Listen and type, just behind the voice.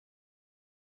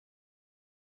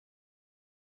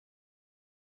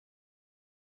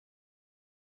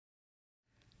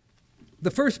The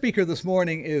first speaker this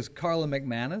morning is Karla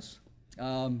McManus.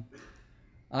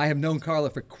 I have known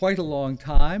Karla for quite a long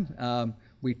time.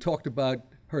 We talked about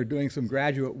her doing some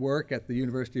graduate work at the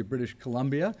University of British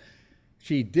Columbia.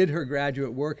 She did her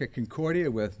graduate work at Concordia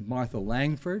with Martha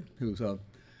Langford, who's a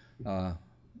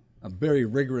very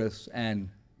rigorous and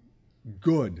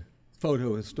good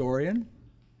photo historian.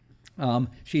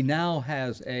 She now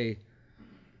has a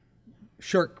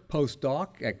Shirk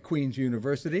postdoc at Queen's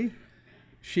University.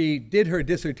 She did her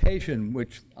dissertation,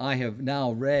 which I have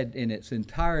now read in its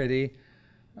entirety,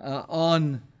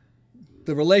 on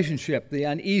the relationship, the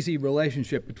uneasy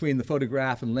relationship between the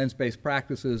photograph and lens-based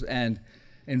practices and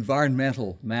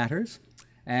environmental matters.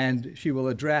 And she will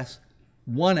address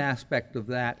one aspect of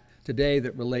that today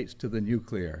that relates to the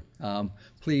nuclear.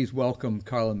 Please welcome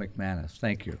Karla McManus.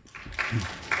 Thank you.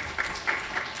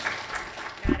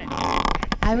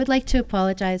 I would like to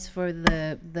apologize for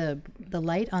the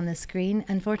light on the screen.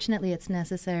 Unfortunately, it's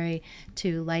necessary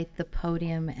to light the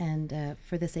podium and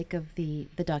for the sake of the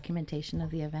documentation of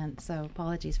the event. So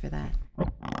apologies for that.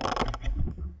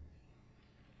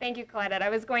 Thank you, Claudette. I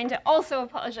was going to also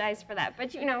apologize for that,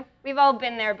 but you know, we've all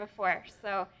been there before.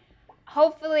 So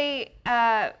hopefully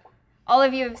all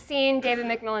of you have seen David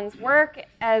McMillan's work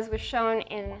as was shown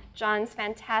in John's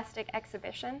fantastic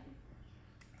exhibition.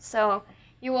 So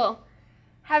you will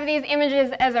have these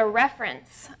images as a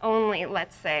reference only,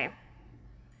 let's say.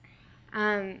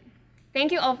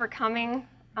 Thank you all for coming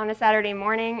on a Saturday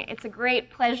morning. It's a great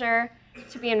pleasure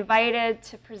to be invited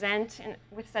to present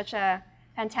with such a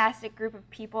fantastic group of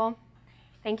people.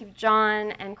 Thank you,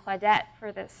 John and Claudette,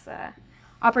 for this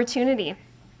opportunity.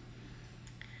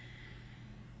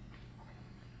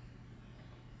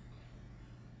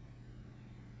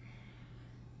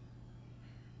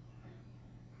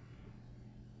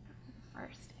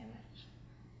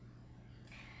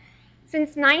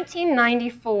 Since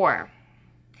 1994,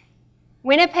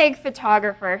 Winnipeg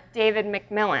photographer David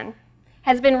McMillan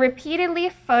has been repeatedly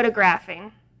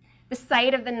photographing the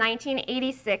site of the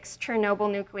 1986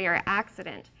 Chernobyl nuclear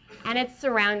accident and its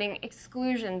surrounding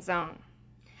exclusion zone,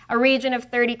 a region of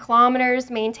 30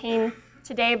 kilometers maintained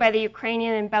today by the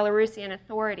Ukrainian and Belarusian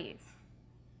authorities.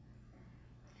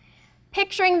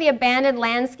 Picturing the abandoned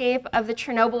landscape of the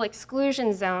Chernobyl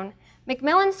exclusion zone,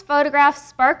 McMillan's photographs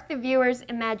sparked the viewer's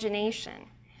imagination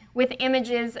with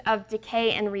images of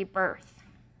decay and rebirth.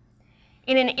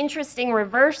 In an interesting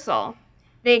reversal,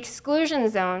 the exclusion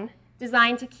zone,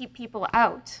 designed to keep people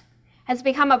out, has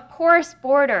become a porous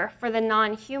border for the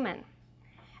non-human,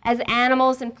 as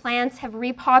animals and plants have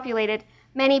repopulated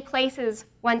many places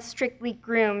once strictly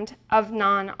groomed of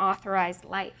non-authorized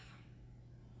life.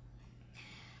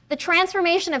 The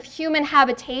transformation of human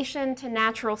habitation to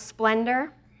natural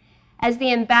splendor, as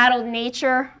the embattled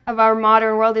nature of our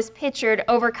modern world is pictured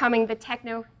overcoming the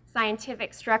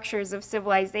techno-scientific structures of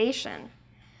civilization,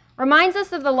 reminds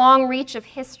us of the long reach of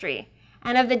history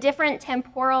and of the different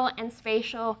temporal and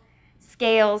spatial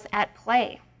scales at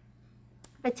play.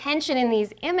 The tension in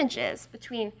these images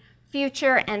between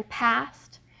future and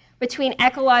past, between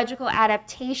ecological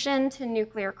adaptation to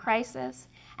nuclear crisis,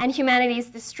 and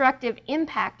humanity's destructive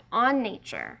impact on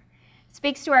nature,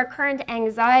 speaks to our current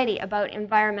anxiety about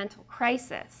environmental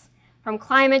crisis, from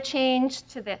climate change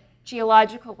to the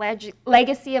geological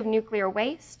legacy of nuclear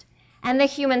waste, and the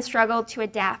human struggle to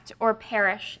adapt or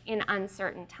perish in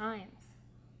uncertain times.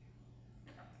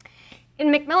 In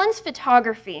McMillan's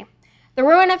photography, the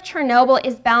ruin of Chernobyl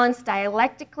is balanced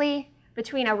dialectically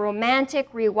between a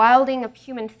romantic rewilding of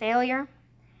human failure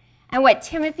and what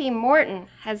Timothy Morton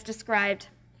has described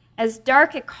as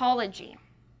dark ecology,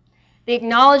 the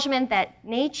acknowledgement that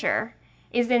nature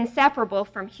is inseparable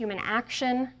from human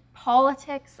action,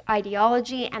 politics,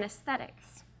 ideology, and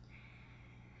aesthetics.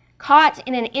 Caught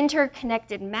in an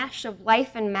interconnected mesh of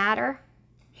life and matter,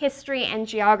 history and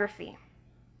geography.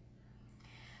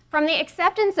 From the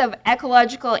acceptance of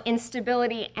ecological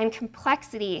instability and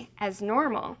complexity as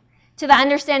normal, to the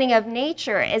understanding of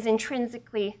nature as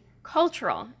intrinsically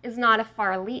cultural is not a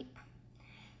far leap.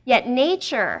 Yet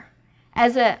nature,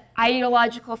 as an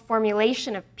ideological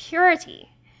formulation of purity,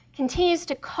 continues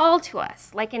to call to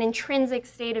us like an intrinsic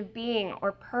state of being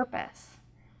or purpose.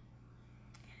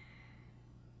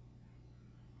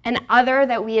 An other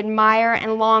that we admire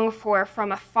and long for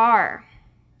from afar.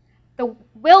 The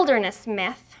wilderness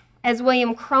myth, as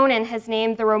William Cronin has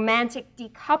named the romantic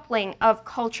decoupling of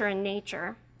culture and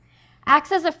nature,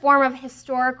 acts as a form of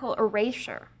historical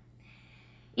erasure,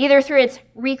 either through its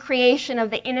recreation of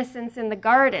the innocence in the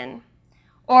garden,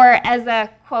 or as a,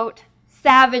 quote,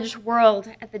 savage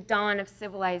world at the dawn of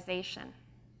civilization.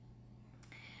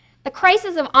 The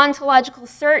crisis of ontological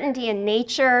certainty in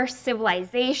nature,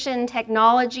 civilization,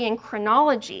 technology, and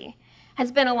chronology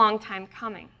has been a long time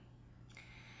coming,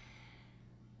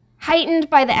 heightened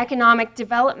by the economic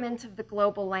development of the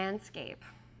global landscape.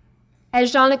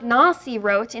 As Jean-Luc Nancy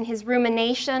wrote in his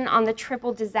rumination on the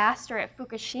triple disaster at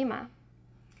Fukushima,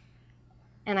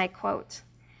 and I quote,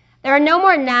 "There are no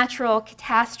more natural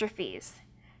catastrophes.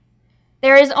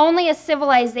 There is only a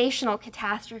civilizational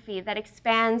catastrophe that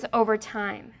expands over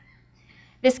time.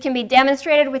 This can be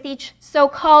demonstrated with each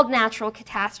so-called natural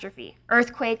catastrophe,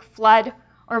 earthquake, flood,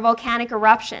 or volcanic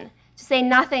eruption, to say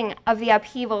nothing of the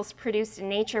upheavals produced in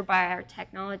nature by our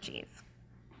technologies."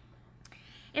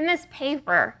 In this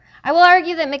paper, I will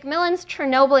argue that McMillan's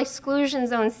Chernobyl Exclusion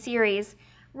Zone series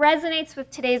resonates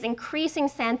with today's increasing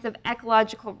sense of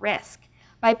ecological risk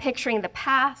by picturing the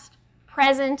past,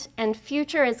 present, and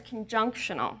future as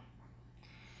conjunctional.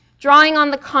 Drawing on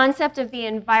the concept of the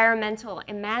environmental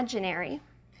imaginary,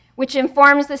 which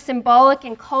informs the symbolic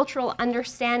and cultural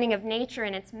understanding of nature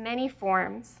in its many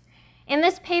forms, in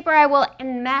this paper I will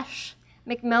enmesh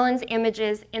McMillan's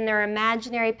images in their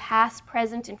imaginary past,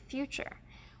 present, and future,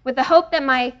 with the hope that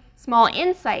my small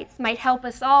insights might help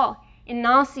us all, in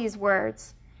Nancy's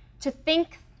words, to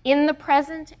think in the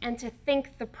present and to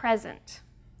think the present.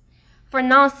 For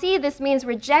Nancy, this means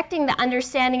rejecting the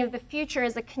understanding of the future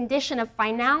as a condition of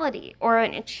finality or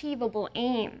an achievable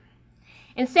aim.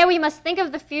 Instead, we must think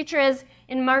of the future as,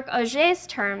 in Marc Augé's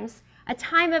terms, a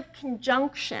time of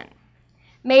conjunction,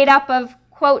 made up of,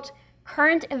 quote,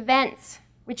 current events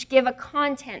which give a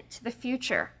content to the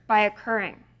future by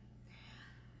occurring.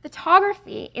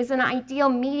 Photography is an ideal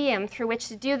medium through which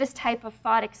to do this type of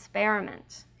thought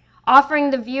experiment, offering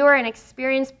the viewer an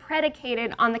experience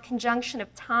predicated on the conjunction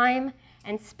of time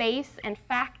and space and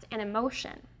fact and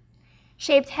emotion,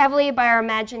 shaped heavily by our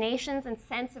imaginations and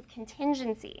sense of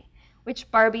contingency,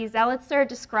 which Barbie Zelizer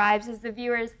describes as the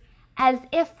viewer's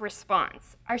as-if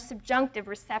response, our subjunctive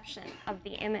reception of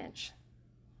the image.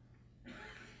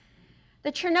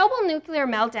 The Chernobyl nuclear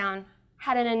meltdown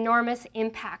had an enormous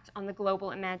impact on the global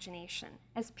imagination,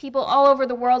 as people all over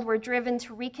the world were driven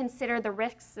to reconsider the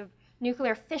risks of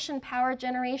nuclear fission power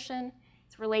generation,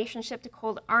 its relationship to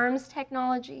Cold War arms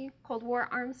technology,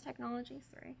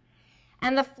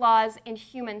 and the flaws in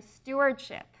human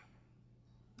stewardship.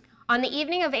 On the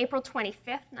evening of April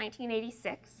 25th,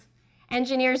 1986,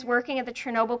 engineers working at the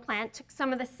Chernobyl plant took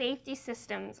some of the safety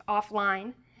systems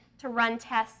offline to run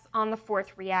tests on the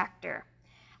fourth reactor.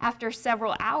 After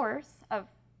several hours of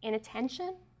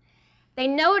inattention, they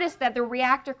noticed that the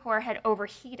reactor core had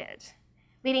overheated,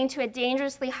 leading to a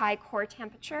dangerously high core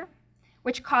temperature,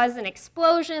 which caused an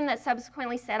explosion that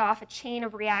subsequently set off a chain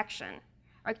reaction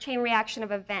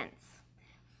of events.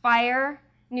 Fire,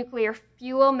 nuclear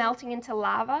fuel melting into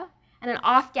lava, and an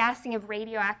off-gassing of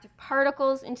radioactive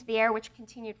particles into the air, which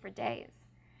continued for days.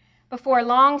 Before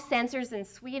long, sensors in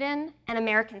Sweden and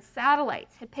American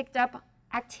satellites had picked up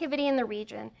activity in the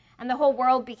region, and the whole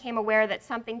world became aware that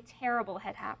something terrible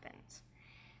had happened.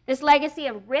 This legacy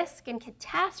of risk and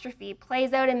catastrophe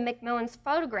plays out in McMillan's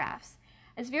photographs,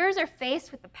 as viewers are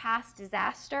faced with the past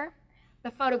disaster,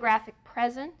 the photographic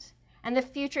present, and the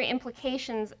future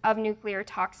implications of nuclear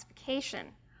toxification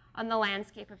on the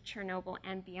landscape of Chernobyl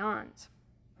and beyond.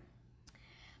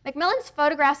 McMillan's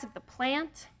photographs of the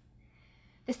plant,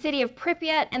 the city of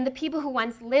Pripyat, and the people who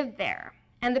once lived there,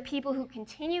 and the people who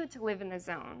continue to live in the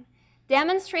zone,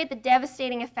 demonstrate the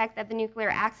devastating effect that the nuclear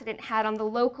accident had on the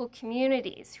local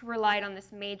communities who relied on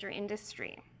this major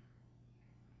industry.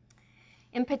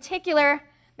 In particular,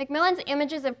 McMillan's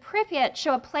images of Pripyat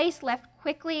show a place left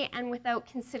quickly and without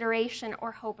consideration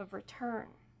or hope of return.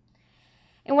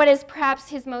 In what is perhaps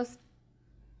his most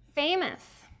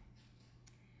famous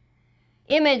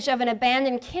image of an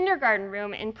abandoned kindergarten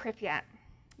room in Pripyat,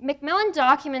 McMillan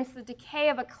documents the decay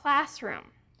of a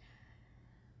classroom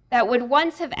that would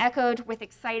once have echoed with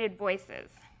excited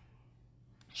voices.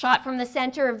 Shot from the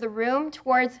center of the room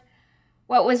towards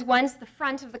what was once the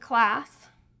front of the class,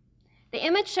 the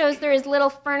image shows there is little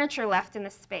furniture left in the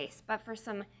space, but for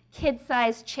some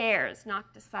kid-sized chairs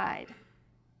knocked aside.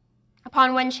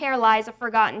 Upon one chair lies a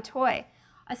forgotten toy,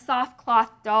 a soft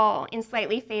cloth doll in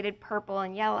slightly faded purple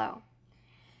and yellow.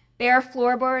 Bare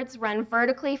floorboards run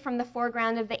vertically from the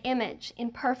foreground of the image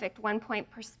in perfect one-point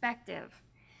perspective,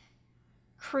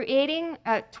 creating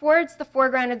towards the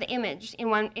foreground of the image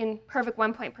in perfect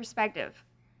one-point perspective,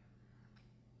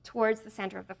 towards the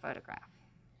center of the photograph.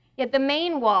 Yet the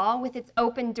main wall, with its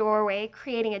open doorway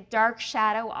creating a dark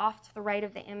shadow off to the right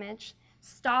of the image,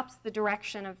 stops the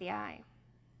direction of the eye.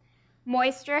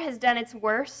 Moisture has done its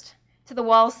worst to the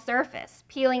wall's surface,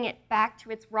 peeling it back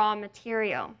to its raw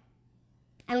material.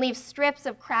 and leave strips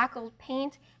of crackled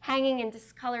paint hanging in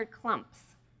discolored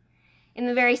clumps. In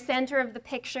the very center of the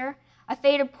picture, a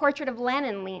faded portrait of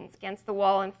Lenin leans against the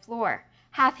wall and floor,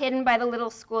 half hidden by the little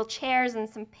school chairs and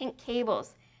some pink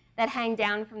cables that hang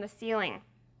down from the ceiling.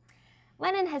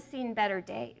 Lenin has seen better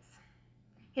days.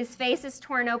 His face is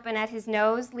torn open at his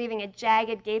nose, leaving a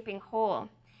jagged, gaping hole,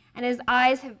 and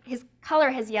his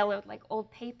color has yellowed like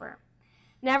old paper.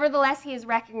 Nevertheless, he is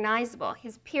recognizable,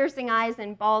 his piercing eyes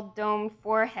and bald, domed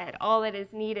forehead, all that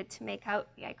is needed to make out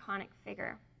the iconic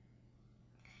figure.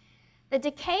 The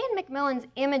decay in McMillan's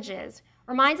images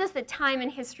reminds us that time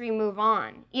and history move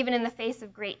on, even in the face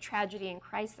of great tragedy and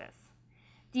crisis.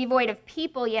 Devoid of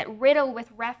people, yet riddled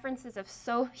with references of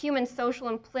human social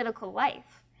and political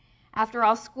life. After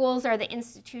all, schools are the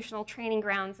institutional training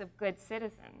grounds of good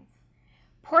citizens.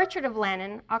 Portrait of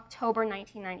Lenin, October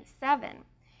 1997,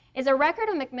 is a record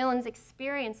of McMillan's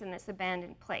experience in this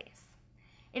abandoned place.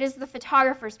 It is the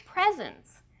photographer's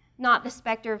presence, not the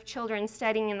specter of children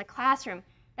studying in the classroom,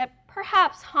 that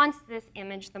perhaps haunts this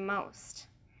image the most.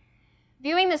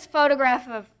 Viewing this photograph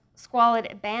of squalid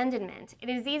abandonment, it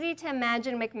is easy to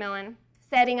imagine McMillan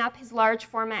setting up his large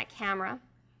format camera,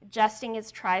 adjusting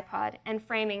his tripod, and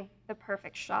framing the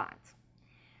perfect shot.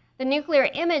 The nuclear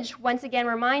image once again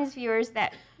reminds viewers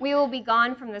that we will be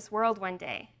gone from this world one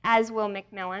day, as will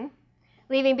McMillan,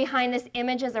 leaving behind this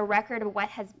image as a record of what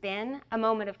has been, a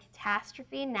moment of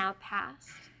catastrophe, now past,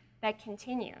 that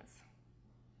continues.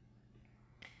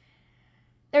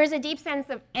 There is a deep sense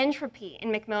of entropy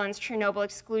in McMillan's Chernobyl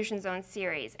Exclusion Zone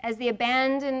series, as the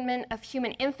abandonment of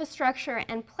human infrastructure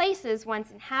and places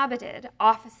once inhabited,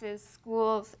 offices,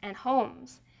 schools, and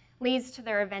homes, leads to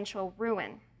their eventual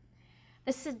ruin.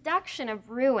 The seduction of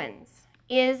ruins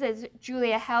is, as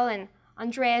Julia Hell and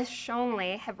Andreas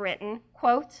Schonle have written,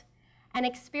 quote, an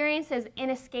experience as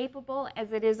inescapable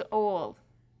as it is old.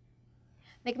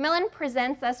 McMillan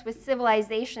presents us with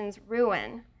civilization's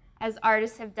ruin, as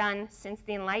artists have done since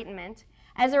the Enlightenment,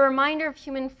 as a reminder of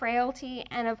human frailty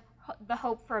and of the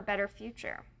hope for a better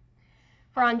future.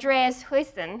 For Andreas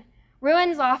Huyssen,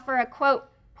 ruins offer a, quote,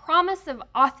 promise of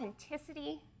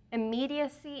authenticity,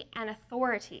 immediacy, and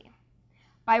authority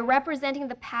by representing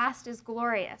the past as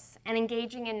glorious and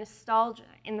engaging in nostalgia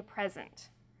in the present.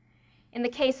 In the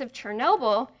case of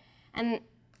Chernobyl and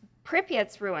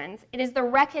Pripyat's ruins, it is the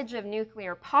wreckage of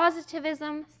nuclear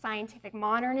positivism, scientific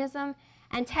modernism,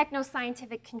 and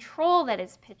techno-scientific control that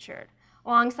is pictured,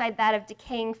 alongside that of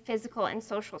decaying physical and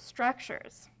social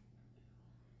structures.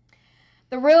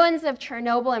 The ruins of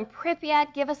Chernobyl and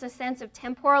Pripyat give us a sense of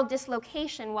temporal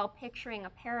dislocation while picturing a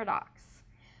paradox.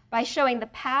 By showing the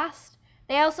past,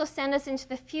 they also send us into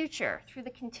the future through the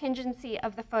contingency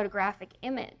of the photographic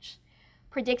image,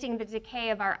 predicting the decay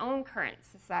of our own current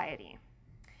society.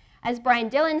 As Brian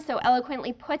Dillon so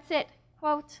eloquently puts it,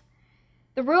 quote,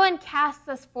 the ruin casts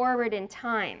us forward in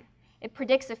time. It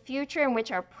predicts a future in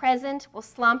which our present will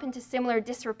slump into similar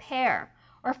disrepair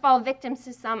or fall victim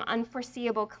to some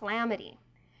unforeseeable calamity.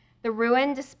 The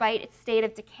ruin, despite its state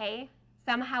of decay,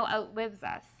 somehow outlives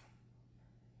us.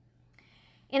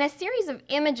 In a series of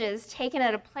images taken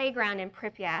at a playground in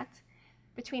Pripyat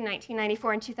between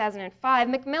 1994 and 2005,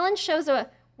 McMillan shows a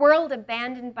world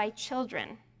abandoned by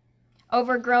children,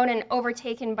 overgrown and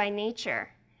overtaken by nature.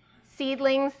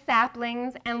 Seedlings,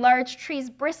 saplings, and large trees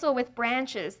bristle with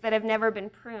branches that have never been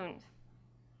pruned.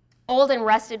 Old and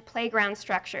rusted playground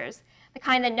structures, the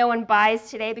kind that no one buys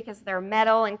today because they're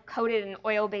metal and coated in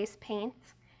oil-based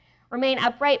paints, remain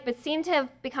upright but seem to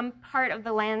have become part of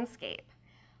the landscape.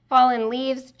 Fallen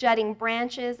leaves, jutting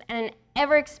branches, and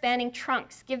ever-expanding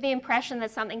trunks give the impression that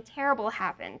something terrible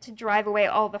happened to drive away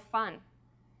all the fun.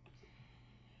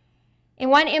 In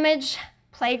one image,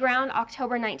 Playground,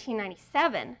 October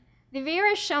 1997, the viewer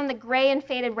is shown the gray and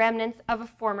faded remnants of a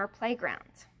former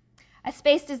playground, a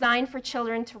space designed for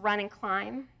children to run and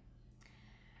climb,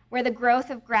 where the growth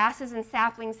of grasses and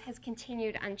saplings has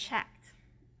continued unchecked.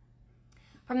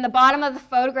 From the bottom of the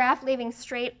photograph, leading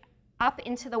straight up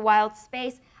into the wild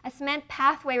space, a cement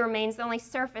pathway remains the only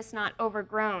surface not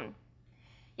overgrown.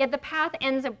 Yet the path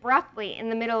ends abruptly in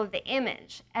the middle of the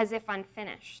image, as if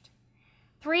unfinished.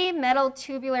 3 metal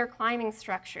tubular climbing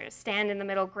structures stand in the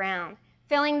middle ground,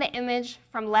 filling the image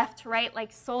from left to right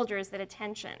like soldiers at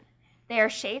attention. They are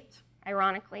shaped,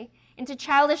 ironically, into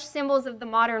childish symbols of the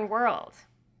modern world.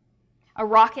 A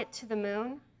rocket to the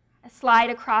moon, a slide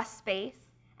across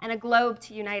space, and a globe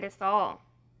to unite us all.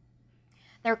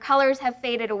 Their colors have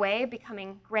faded away,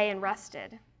 becoming gray and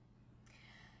rusted.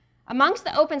 Amongst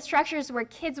the open structures where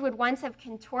kids would once have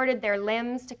contorted their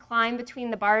limbs to climb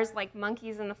between the bars like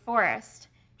monkeys in the forest,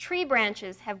 tree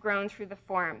branches have grown through the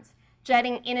forms,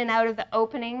 jutting in and out of the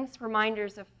openings,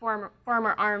 reminders of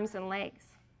former arms and legs.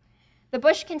 The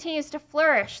bush continues to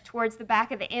flourish towards the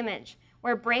back of the image,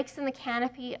 where breaks in the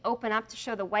canopy open up to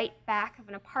show the white back of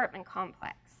an apartment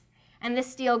complex, and the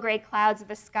steel-gray clouds of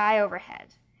the sky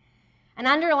overhead. An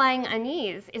underlying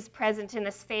unease is present in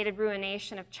this faded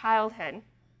ruination of childhood.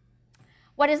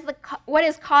 What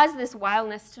has caused this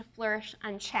wildness to flourish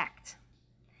unchecked?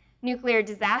 Nuclear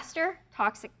disaster,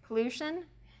 toxic pollution,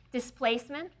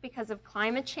 displacement because of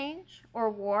climate change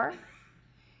or war?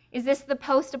 Is this the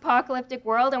post-apocalyptic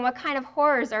world, and what kind of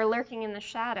horrors are lurking in the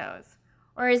shadows?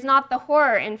 Or is not the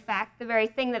horror, in fact, the very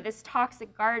thing that this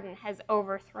toxic garden has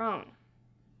overthrown?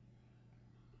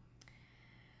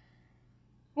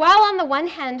 While on the one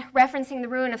hand referencing the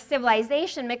ruin of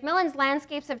civilization, McMillan's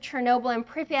landscapes of Chernobyl and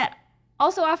Pripyat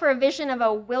also offer a vision of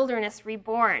a wilderness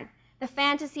reborn, the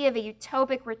fantasy of a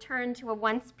utopic return to a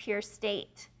once pure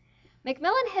state.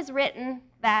 McMillan has written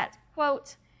that,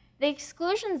 quote, "The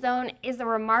exclusion zone is a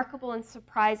remarkable and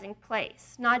surprising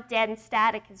place, not dead and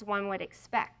static as one would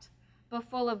expect, but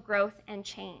full of growth and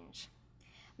change."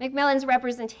 McMillan's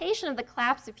representation of the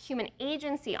collapse of human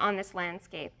agency on this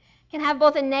landscape can have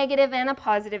both a negative and a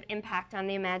positive impact on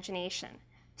the imagination.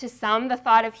 To some, the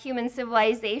thought of human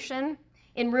civilization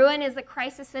in ruin is a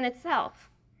crisis in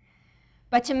itself.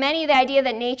 But to many, the idea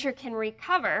that nature can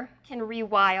recover, can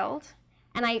rewild,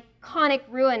 an iconic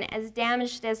ruin as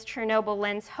damaged as Chernobyl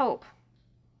lends hope.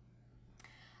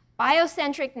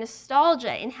 Biocentric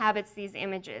nostalgia inhabits these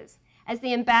images, as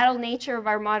the embattled nature of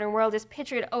our modern world is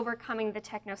pictured overcoming the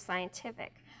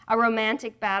techno-scientific, a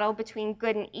romantic battle between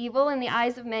good and evil in the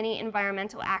eyes of many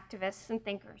environmental activists and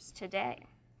thinkers today.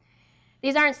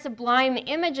 These aren't sublime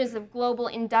images of global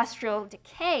industrial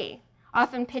decay,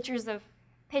 often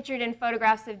pictured in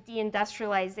photographs of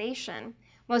deindustrialization,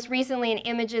 most recently in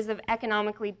images of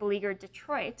economically beleaguered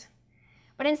Detroit.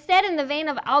 But instead, in the vein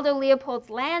of Aldo Leopold's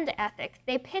land ethic,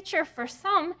 they picture for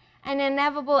some an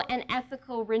inevitable and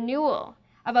ethical renewal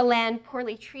of a land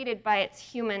poorly treated by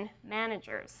its human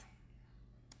managers.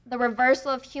 The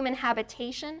reversal of human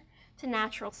habitation to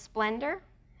natural splendor,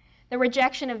 the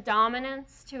rejection of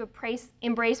dominance to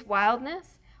embrace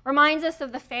wildness, reminds us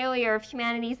of the failure of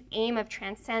humanity's aim of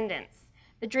transcendence,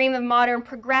 the dream of modern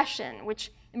progression,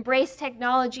 which embraced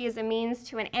technology as a means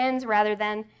to an end rather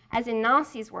than, as in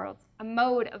Nazi's world, a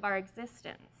mode of our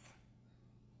existence.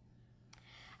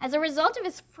 As a result of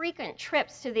his frequent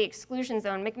trips to the exclusion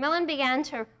zone, McMillan began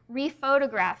to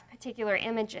re-photograph particular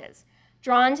images,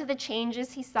 drawn to the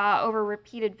changes he saw over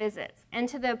repeated visits and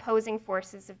to the opposing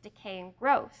forces of decay and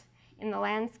growth in the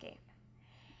landscape.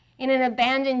 In an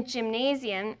abandoned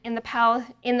gymnasium in the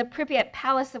Pripyat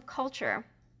Palace of Culture,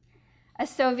 a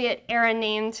Soviet-era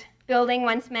named building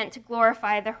once meant to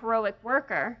glorify the heroic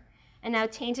worker and now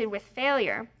tainted with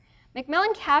failure,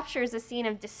 McMillan captures a scene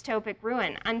of dystopic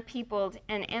ruin, unpeopled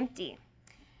and empty.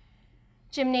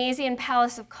 Gymnasium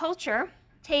Palace of Culture,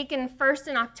 taken first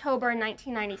in October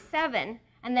 1997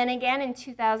 and then again in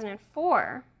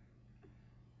 2004,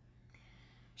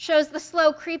 shows the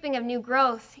slow creeping of new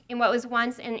growth in what was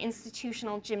once an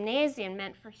institutional gymnasium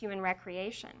meant for human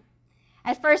recreation.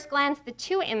 At first glance, the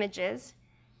two images,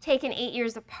 taken 8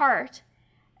 years apart,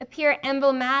 appear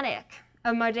emblematic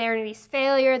of modernity's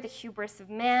failure, the hubris of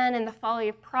man, and the folly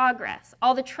of progress,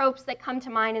 all the tropes that come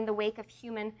to mind in the wake of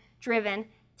human-driven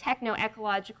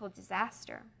techno-ecological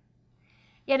disaster.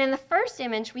 Yet in the first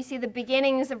image, we see the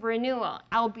beginnings of renewal,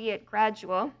 albeit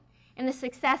gradual, in the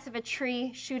success of a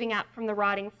tree shooting up from the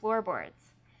rotting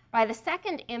floorboards. By the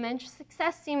second image,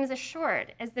 success seems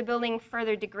assured as the building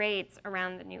further degrades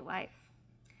around the new life.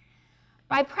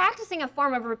 By practicing a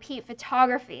form of repeat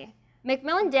photography,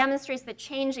 McMillan demonstrates that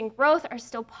change and growth are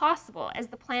still possible as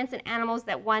the plants and animals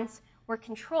that once were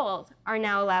controlled are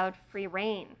now allowed free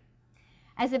rein.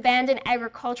 As abandoned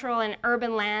agricultural and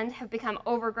urban land have become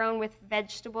overgrown with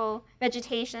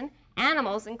vegetation,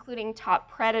 animals, including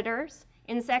top predators,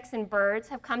 insects, and birds,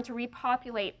 have come to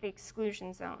repopulate the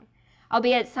exclusion zone,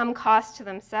 albeit at some cost to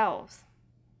themselves.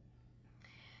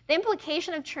 The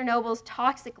implication of Chernobyl's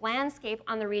toxic landscape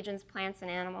on the region's plants and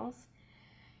animals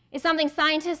is something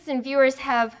scientists and viewers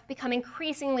have become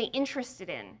increasingly interested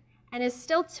in and is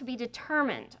still to be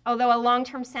determined, although a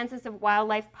long-term census of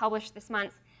wildlife published this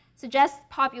month suggests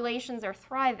populations are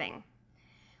thriving.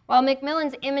 While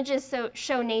McMillan's images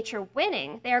show nature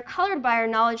winning, they are colored by our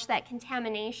knowledge that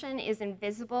contamination is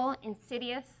invisible,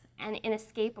 insidious, and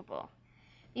inescapable.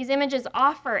 These images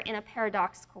offer, in a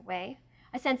paradoxical way,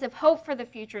 a sense of hope for the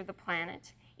future of the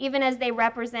planet, even as they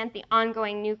represent the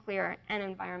ongoing nuclear and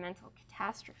environmental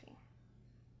catastrophe.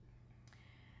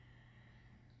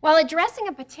 While addressing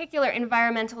a particular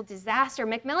environmental disaster,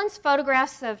 McMillan's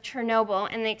photographs of Chernobyl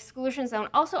and the exclusion zone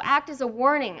also act as a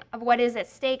warning of what is at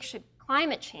stake should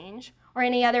climate change or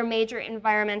any other major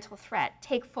environmental threat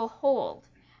take full hold,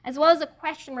 as well as a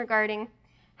question regarding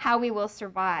how we will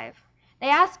survive. They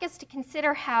ask us to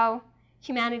consider how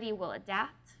humanity will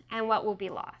adapt and what will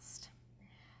be lost.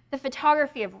 The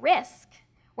photography of risk,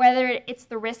 whether it's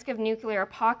the risk of nuclear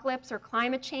apocalypse or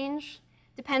climate change,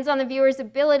 depends on the viewer's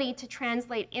ability to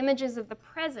translate images of the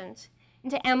present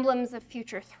into emblems of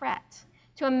future threat,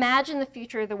 to imagine the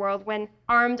future of the world when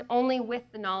armed only with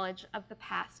the knowledge of the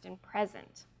past and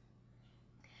present.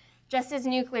 Just as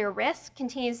nuclear risk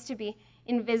continues to be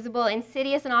invisible,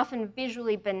 insidious, and often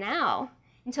visually banal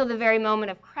until the very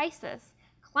moment of crisis,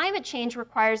 climate change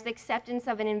requires the acceptance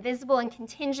of an invisible and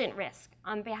contingent risk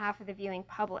on behalf of the viewing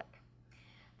public.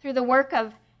 Through the work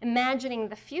of imagining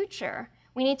the future,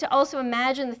 we need to also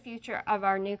imagine the future of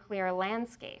our nuclear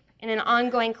landscape in the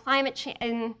ongoing climate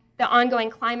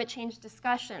change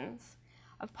discussions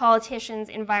of politicians,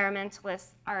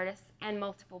 environmentalists, artists, and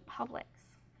multiple publics.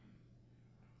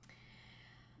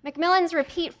 McMillan's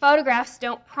repeat photographs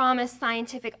don't promise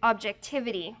scientific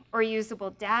objectivity or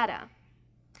usable data,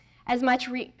 as much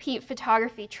repeat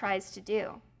photography tries to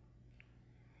do.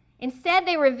 Instead,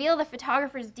 they reveal the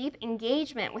photographer's deep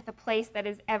engagement with a place that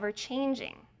is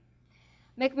ever-changing.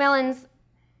 McMillan's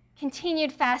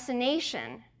continued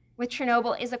fascination with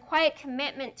Chernobyl is a quiet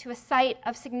commitment to a site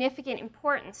of significant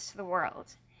importance to the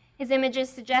world. His images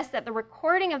suggest that the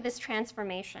recording of this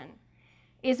transformation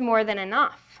is more than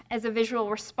enough as a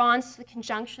visual response to the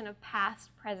conjunction of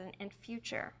past, present, and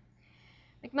future.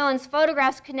 McMillan's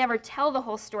photographs could never tell the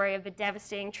whole story of the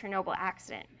devastating Chernobyl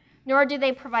accident, nor do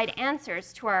they provide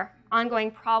answers to our ongoing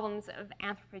problems of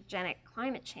anthropogenic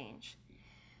climate change.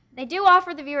 They do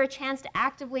offer the viewer a chance to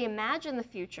actively imagine the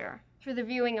future through the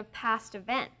viewing of past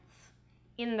events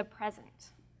in the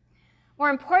present. More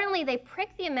importantly, they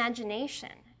prick the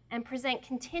imagination and present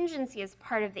contingency as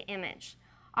part of the image,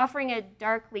 offering a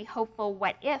darkly hopeful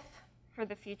what if for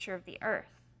the future of the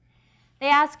Earth. They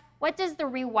ask, what does the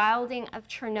rewilding of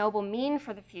Chernobyl mean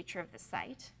for the future of the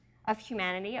site, of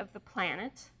humanity, of the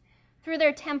planet? Through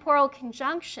their temporal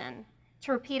conjunction,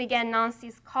 to repeat again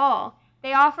Nancy's call,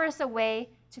 they offer us a way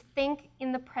to think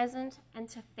in the present and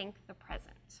to think the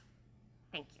present.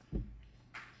 Thank you.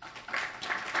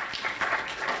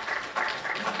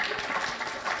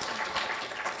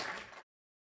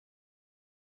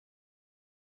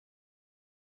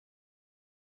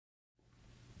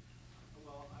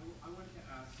 Well, I wanted to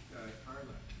ask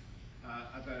Karla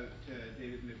about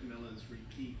David McMillan's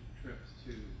repeat trips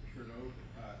to Chernobyl,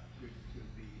 to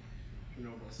the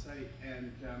Chernobyl site.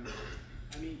 And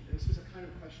I mean, this is a kind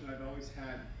of question I've always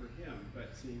had for him,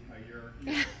 but seeing how you're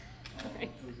here, I'll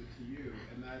pose it to you.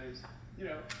 And that is, you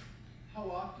know,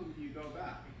 how often do you go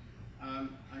back? I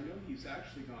know he's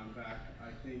actually gone back,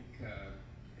 I think,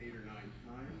 8 or 9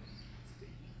 times.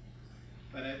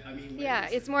 But I mean, yeah,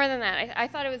 it's more than that. I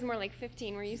thought it was more like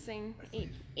 15. Were you saying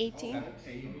 18? Oh,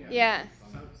 okay, yeah.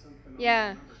 Some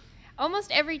Yeah. number.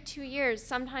 Almost every 2 years,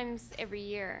 sometimes every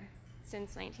year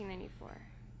since 1994.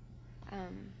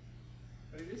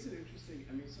 But it is an interesting,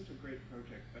 I mean, it's such a great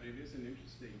project, but it is an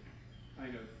interesting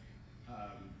kind of,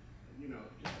 you know,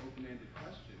 just open-ended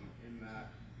question in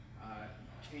that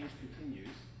change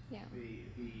continues. Yeah.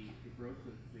 The growth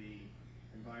of the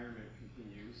environment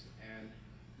continues, and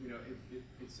you know,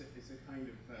 it's a kind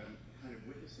of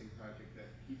witnessing project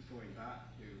that keeps going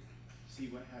back to see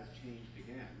what has changed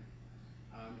again,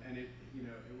 and it, you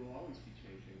know, it will always be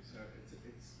changing. So it's.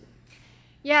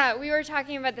 Yeah, we were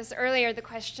talking about this earlier, the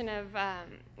question of,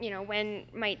 you know, when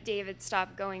might David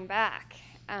stop going back?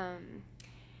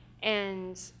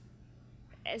 And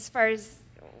as far as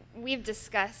we've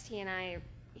discussed, he and I,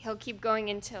 he'll keep going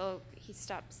until he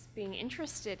stops being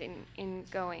interested in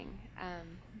going.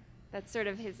 That's sort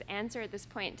of his answer at this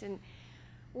point. And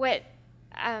what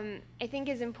I think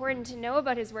is important to know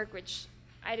about his work, which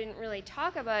I didn't really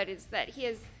talk about, is that he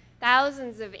has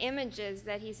thousands of images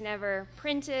that he's never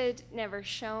printed, never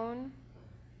shown.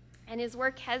 And his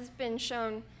work has been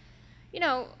shown, you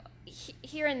know,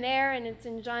 here and there, and it's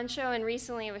in John's show, and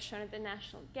recently it was shown at the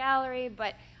National Gallery,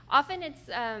 but often it's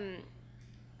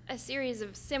a series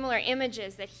of similar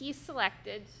images that he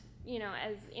selected, you know,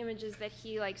 as images that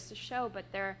he likes to show,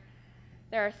 but there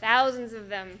are thousands of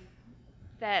them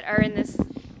that are in this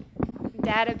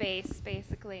database,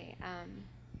 basically,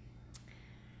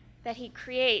 that he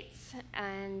creates,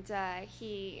 and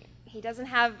he doesn't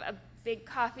have a big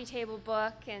coffee table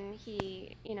book, and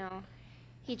he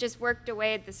just worked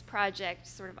away at this project,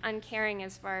 sort of uncaring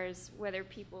as far as whether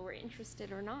people were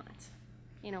interested or not,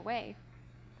 in a way.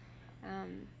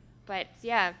 But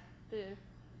yeah,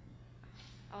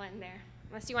 I'll end there.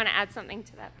 Unless you want to add something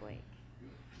to that, Blake.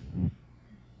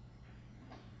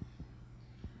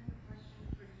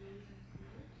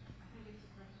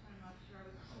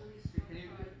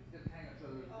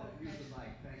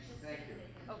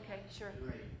 Sure.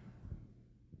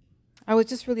 I was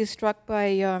just really struck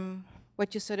by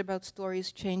what you said about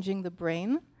stories changing the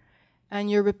brain and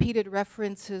your repeated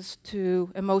references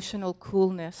to emotional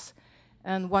coolness.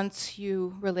 And once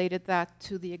you related that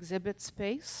to the exhibit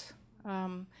space.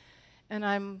 And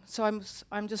I'm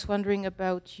just wondering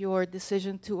about your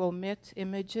decision to omit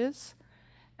images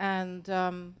and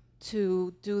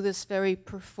to do this very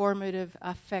performative,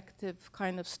 affective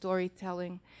kind of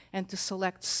storytelling and to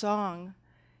select song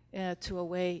in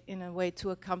a way to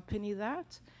accompany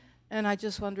that. And I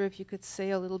just wonder if you could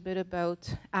say a little bit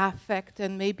about affect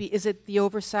and maybe is it the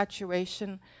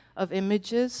oversaturation of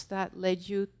images that led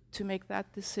you to make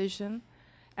that decision?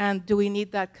 And do we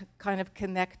need that kind of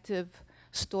connective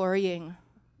storying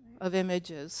of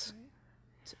images?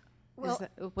 Well,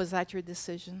 was that your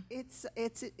decision? It's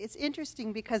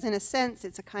interesting because in a sense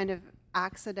it's a kind of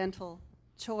accidental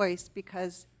choice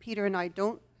because Peter and I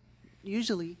don't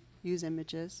usually use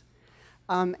images.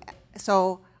 You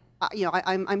know,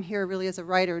 I'm here really as a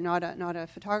writer, not a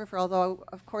photographer, although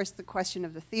of course the question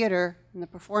of the theater and the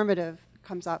performative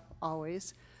comes up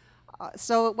always.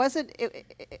 So it wasn't,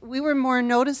 we were more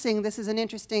noticing this is an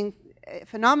interesting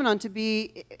phenomenon to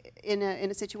be in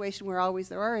a situation where always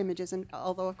there are images, and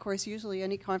although of course usually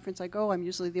any conference I go, I'm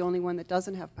usually the only one that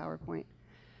doesn't have PowerPoint.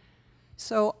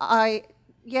 So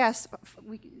yes,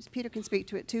 Peter can speak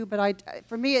to it too, but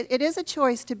for me it is a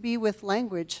choice to be with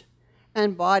language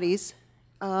and bodies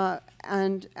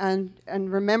and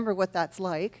remember what that's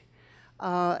like.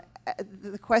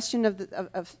 The question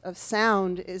of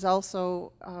sound is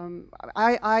also,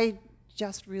 I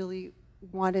just really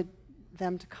wanted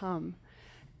them to come.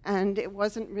 And it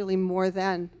wasn't really more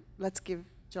than, let's give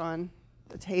John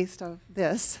a taste of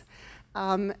this.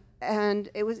 And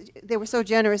they were so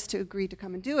generous to agree to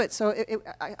come and do it. So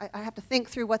I have to think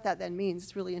through what that then means.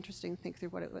 It's really interesting to think through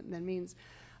what it then means.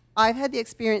 I've had the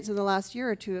experience in the last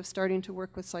year or two of starting to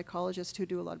work with psychologists who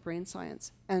do a lot of brain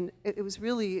science. And it was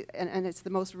really, and it's the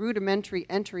most rudimentary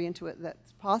entry into it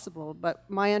that's possible, but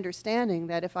my understanding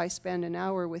that if I spend an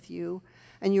hour with you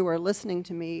and you are listening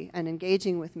to me and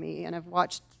engaging with me, and I've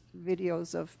watched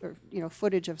videos of, or, you know,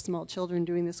 footage of small children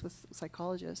doing this with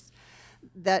psychologists,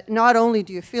 that not only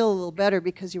do you feel a little better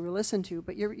because you were listened to,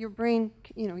 but your brain,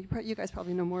 you know, you guys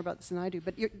probably know more about this than I do,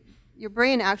 but your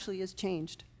brain actually is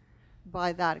changed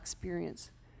by that experience.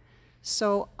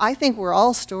 So I think we're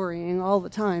all storying all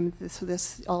the time.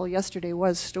 This all yesterday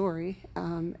was story,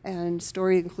 and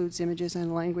story includes images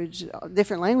and language,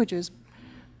 different languages.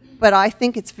 But I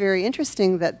think it's very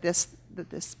interesting that this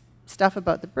stuff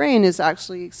about the brain is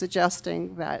actually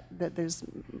suggesting that there's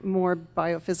more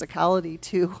biophysicality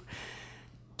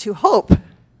to hope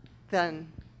than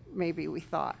maybe we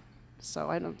thought. So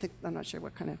I'm not sure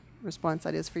what kind of response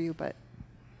that is for you, but.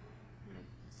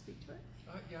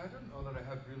 Yeah, I don't know that I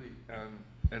have really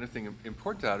anything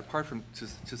important to add, apart from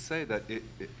to say that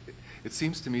it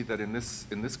seems to me that in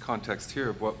this context here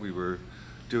of what we were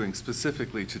doing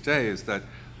specifically today is that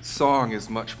song is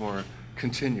much more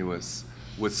continuous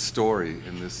with story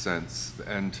in this sense,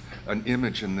 and an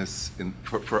image in this,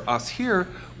 for us here,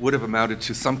 would have amounted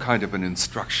to some kind of an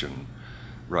instruction,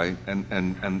 right?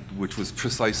 And which was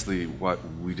precisely what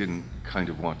we didn't kind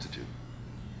of want to do.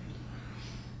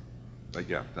 But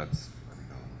yeah, that's.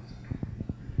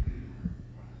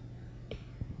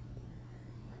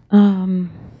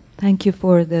 Thank you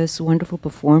for this wonderful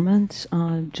performance,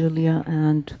 Julia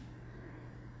and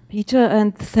Peter,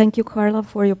 and thank you, Karla,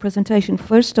 for your presentation.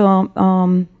 First,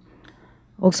 also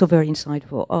very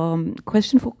insightful.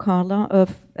 Question for Karla,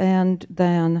 and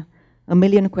then a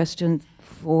million questions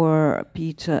for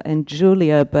Peter and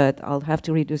Julia, but I'll have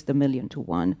to reduce the million to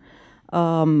one.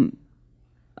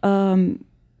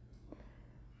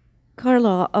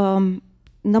 Karla,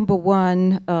 number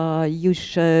one, you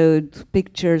showed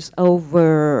pictures of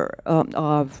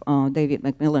David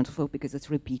McMillan's book because it's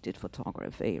repeated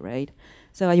photography, right?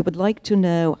 So I would like to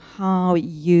know how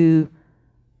you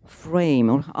frame,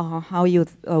 or how you,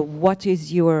 what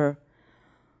is your,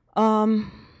 how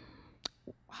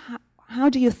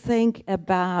do you think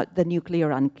about the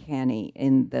nuclear uncanny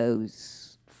in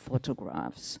those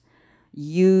photographs?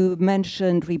 You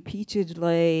mentioned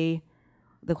repeatedly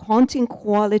the haunting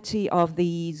quality of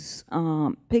these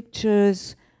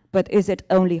pictures, but is it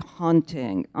only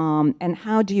haunting? And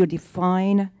how do you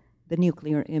define the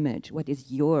nuclear image? What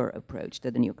is your approach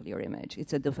to the nuclear image?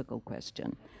 It's a difficult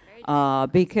question. Very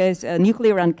because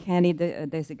nuclear uncanny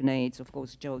designates, of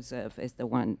course, Joseph is the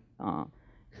one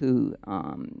who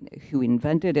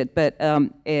invented it, but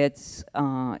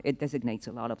it designates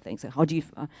a lot of things.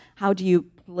 How do you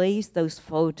place those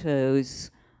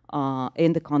photos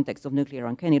in the context of nuclear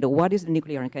uncanny? What is the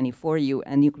nuclear uncanny for you,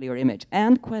 and nuclear image?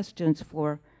 And questions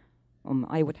for,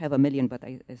 I would have a million, but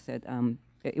I said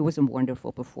it was a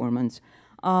wonderful performance.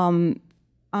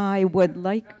 I would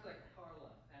like.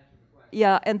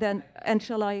 Yeah, and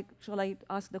shall I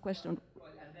ask the question? And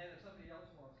then if somebody else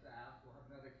wants to ask, we'll have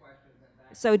another question.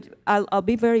 So I'll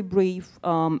be very brief.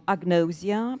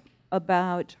 Agnosia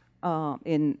about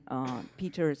in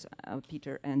Peter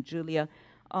and Julia.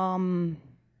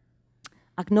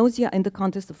 Agnosia in the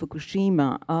context of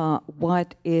Fukushima.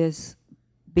 What is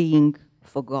being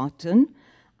forgotten?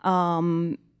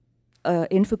 In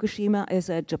Fukushima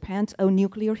is Japan's own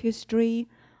nuclear history.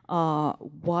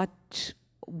 What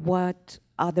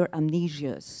other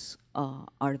amnesias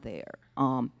are there?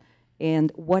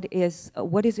 And what is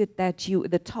it that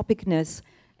the topicness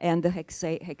and the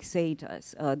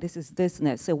hexatus, this is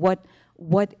thisness. So what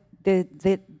did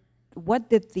the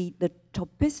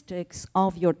topistics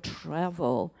of your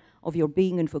travel, of your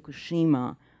being in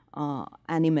Fukushima,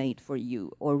 animate for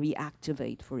you, or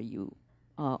reactivate for you,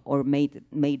 or made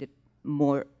it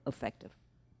more effective?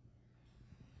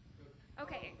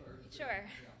 Okay, sure.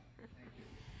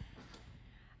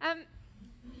 I'm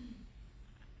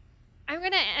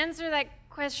going to answer that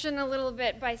question a little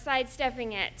bit by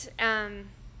sidestepping it, and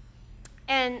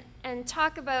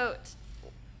talk about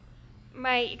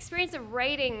my experience of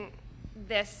writing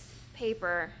this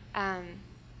paper.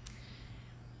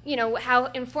 You know, how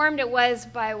informed it was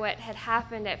by what had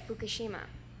happened at Fukushima.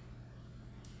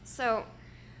 So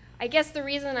I guess the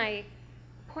reason I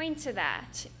point to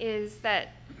that is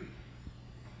that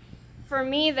for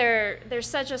me, there's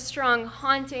such a strong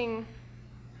haunting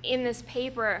in this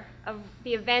paper of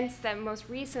the events that most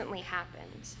recently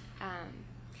happened.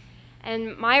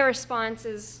 And my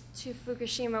responses to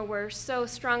Fukushima were so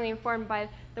strongly informed by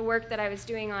the work that I was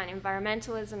doing on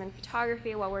environmentalism and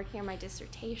photography while working on my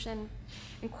dissertation,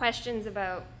 and questions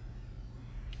about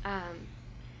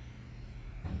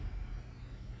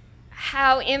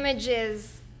how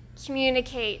images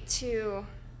communicate to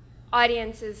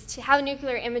audiences, to how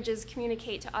nuclear images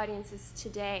communicate to audiences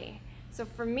today. So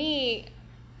for me,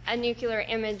 a nuclear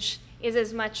image is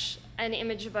as much an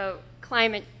image about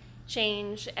climate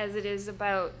change as it is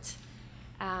about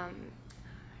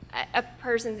a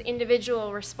person's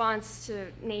individual response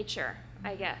to nature,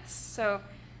 I guess. So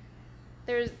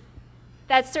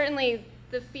that's certainly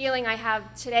the feeling I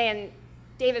have today, and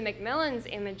David McMillan's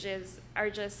images are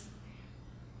just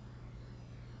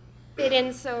fit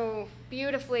in so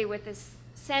beautifully with this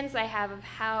sense I have of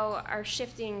how our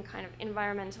shifting kind of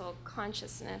environmental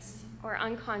consciousness or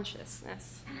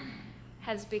unconsciousness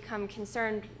has become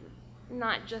concerned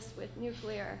not just with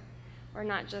nuclear or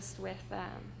not just with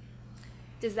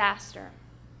disaster.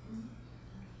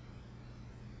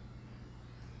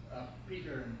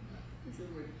 Peter,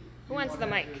 who wants the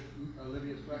mic?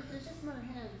 Olivia's question? There's just more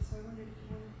hands, so I wondered if you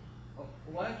wanted. Oh,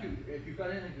 why don't you, if you've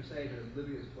got anything to say to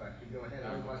Olivia's question, go ahead.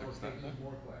 Otherwise, we'll take some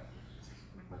more questions.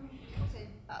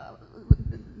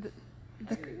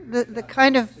 The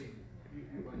kind of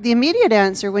the immediate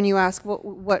answer when you ask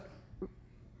what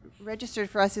registered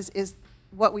for us is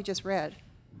what we just read,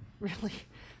 really,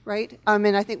 right?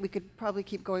 And I think we could probably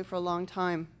keep going for a long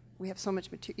time. We have so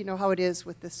much material, you know how it is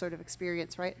with this sort of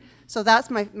experience, right? So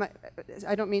that's my,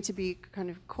 I don't mean to be kind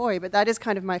of coy, but that is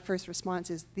kind of my first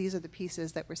response is these are the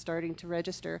pieces that we're starting to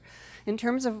register. In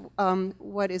terms of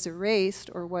what is erased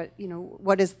or what, you know,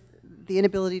 what is the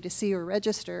inability to see or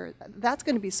register, that's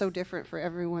going to be so different for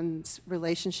everyone's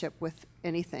relationship with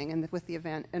anything and with the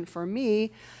event. And for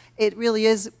me, it really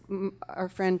is our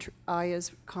friend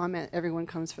Aya's comment, everyone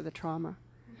comes for the trauma.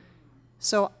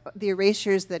 So the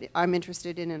erasures that I'm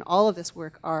interested in all of this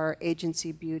work are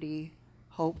agency, beauty,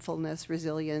 hopefulness,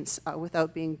 resilience,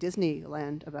 without being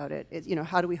Disneyland about it. You know,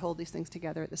 how do we hold these things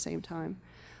together at the same time?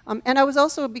 And I was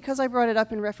also, because I brought it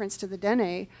up in reference to the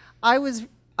Dene,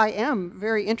 I am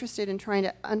very interested in trying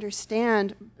to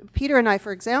understand, Peter and I,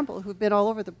 for example, who've been all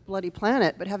over the bloody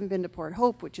planet, but haven't been to Port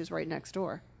Hope, which is right next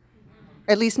door.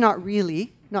 At least not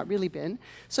really been.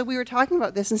 So we were talking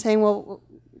about this and saying, well,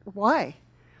 why?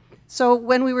 So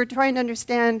when we were trying to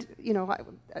understand, you know,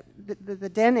 the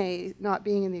Dene not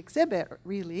being in the exhibit,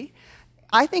 really,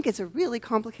 I think it's a really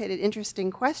complicated,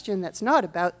 interesting question that's not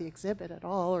about the exhibit at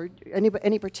all, or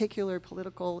any particular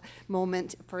political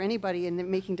moment for anybody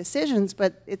in making decisions,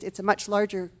 but it's a much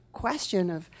larger question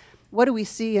of what do we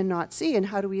see and not see, and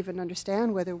how do we even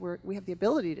understand whether we have the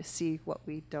ability to see what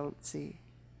we don't see?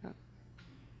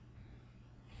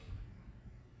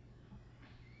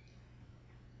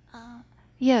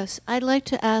 Yes, I'd like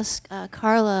to ask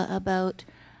Karla about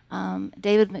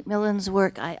David McMillan's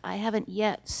work. I haven't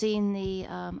yet seen the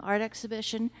art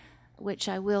exhibition, which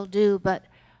I will do, but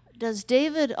does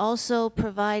David also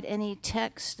provide any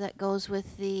text that goes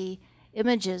with the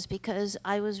images? Because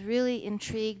I was really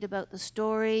intrigued about the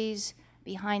stories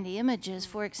behind the images.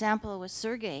 For example, with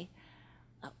Sergei,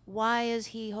 why is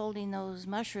he holding those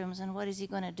mushrooms and what is he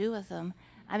going to do with them?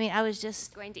 I mean, I was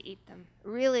just Going to eat them.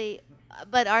 really,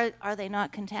 but are they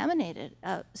not contaminated?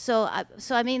 So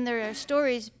I mean, there are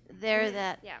stories there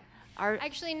that Yeah. are.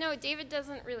 Actually, no, David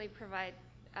doesn't really provide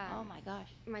Oh my gosh.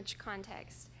 much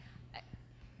context.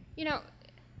 You know,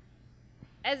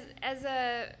 as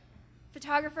a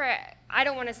photographer, I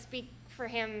don't want to speak for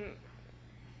him,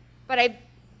 but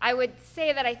I would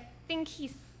say that I think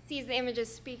he sees the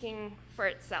images speaking for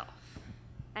itself.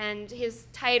 And his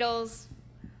titles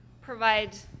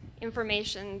provide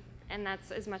information, and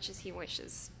that's as much as he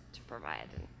wishes to provide.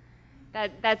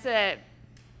 And that's a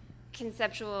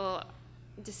conceptual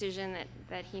decision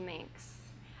that he makes.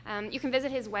 You can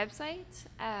visit his website,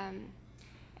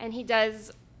 and he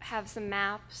does have some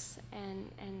maps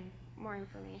and more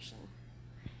information,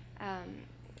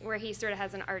 where he sort of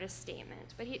has an artist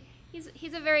statement. But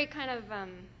he's a very kind of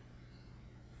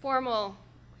formal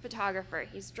photographer.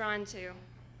 He's drawn to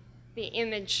the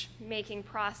image-making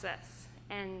process,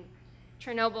 and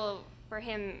Chernobyl for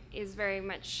him is very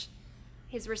much,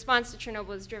 his response to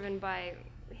Chernobyl is driven by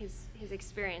his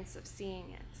experience of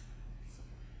seeing it.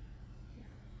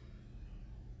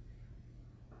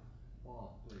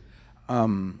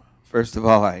 First of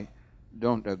all, I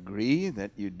don't agree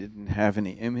that you didn't have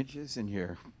any images in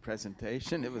your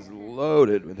presentation. It was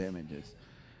loaded with images.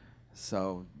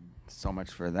 So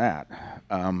much for that.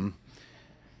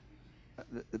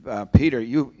 Peter,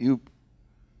 you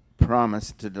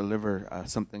promised to deliver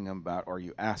something about, or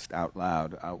you asked out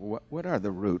loud, what are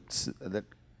the roots that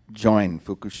join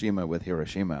Fukushima with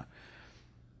Hiroshima?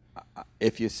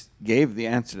 If you gave the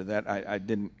answer to that, I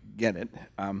didn't get it,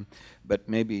 but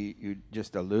maybe you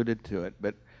just alluded to it.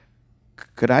 But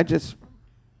could I just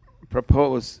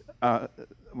propose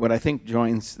what I think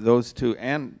joins those two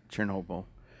and Chernobyl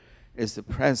is the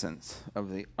presence of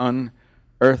the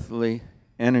unearthly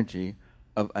energy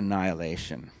of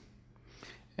annihilation.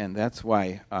 And that's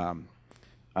why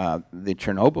the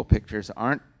Chernobyl pictures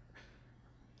aren't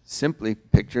simply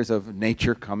pictures of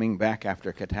nature coming back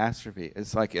after catastrophe.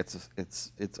 It's like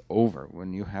it's over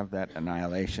when you have that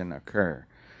annihilation occur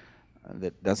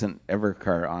that doesn't ever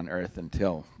occur on Earth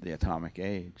until the atomic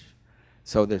age.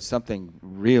 So there's something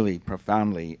really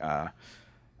profoundly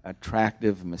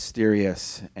attractive,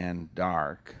 mysterious, and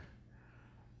dark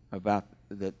about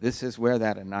that. This is where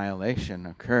that annihilation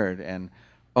occurred, and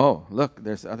oh, look,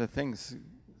 there's other things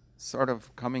sort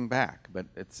of coming back, but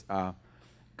it's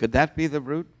could that be the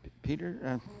root, Peter? I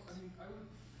mean,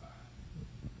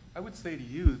 I would say to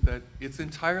you that it's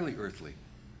entirely earthly.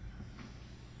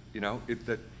 You know,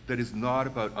 that is not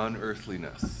about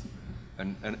unearthliness.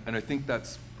 And I think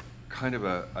that's kind of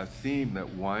a theme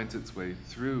that winds its way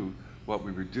through what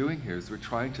we were doing here, is we're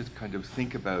trying to kind of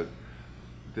think about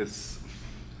this.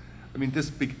 I mean,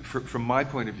 from my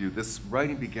point of view, this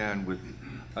writing began with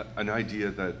an idea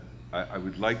that I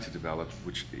would like to develop,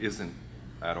 which isn't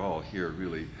at all here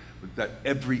really, that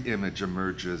every image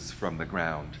emerges from the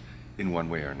ground in one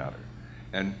way or another.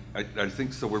 And I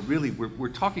think so we're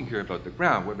talking here about the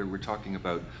ground, whether we're talking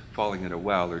about falling in a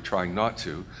well or trying not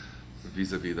to,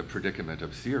 vis-a-vis the predicament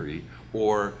of theory,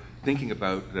 or thinking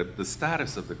about the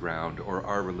status of the ground or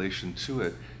our relation to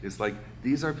it, is like,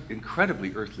 these are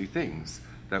incredibly earthly things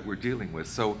that we're dealing with.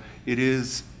 So it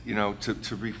is, you know, to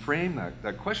reframe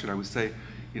that question, I would say,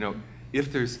 you know,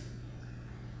 if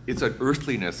it's an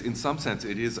earthliness, in some sense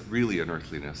it is really an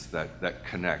earthliness that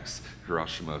connects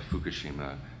Hiroshima,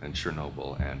 Fukushima, and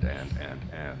Chernobyl, and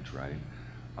right?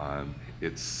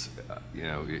 It's, you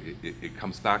know, it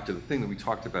comes back to the thing that we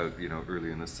talked about, you know,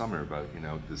 early in the summer about, you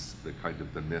know, the kind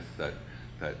of the myth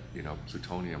that, you know,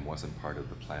 plutonium wasn't part of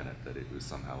the planet, that it was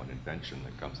somehow an invention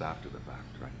that comes after the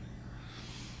fact, right?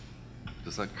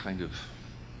 Does that kind of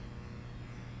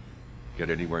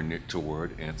get anywhere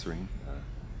toward answering?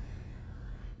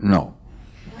 No.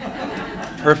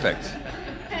 Perfect.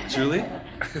 Julie?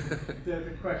 There's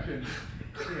a question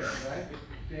here, right?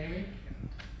 Jamie?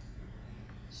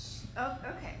 Oh,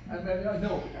 okay.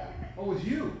 No. Oh, it was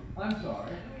you. I'm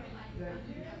sorry.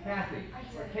 Kathy.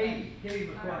 Or Katie. Katie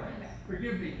McCormick.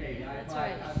 Forgive me, Katie.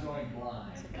 I'm going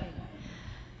blind.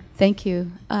 Thank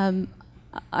you.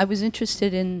 I was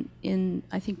interested in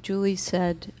I think Julie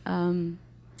said, in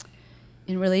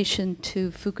relation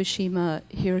to Fukushima,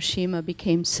 Hiroshima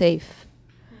became safe.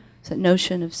 It's that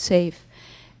notion of safe.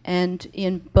 And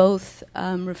in both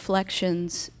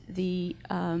reflections, the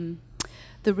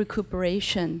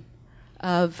recuperation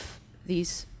of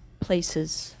these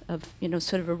places of,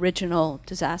 sort of original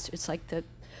disaster. It's like the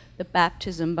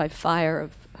baptism by fire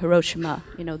of Hiroshima,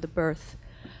 the birth.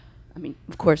 I mean,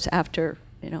 of course, after,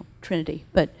 Trinity.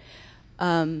 But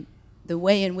the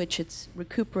way in which it's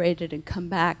recuperated and come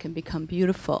back and become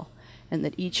beautiful, and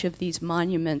that each of these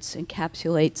monuments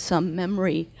encapsulates some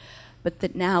memory, but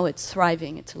that now it's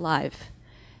thriving, it's alive.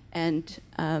 And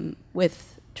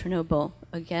with Chernobyl,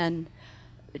 again,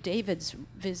 David's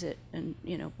visit and,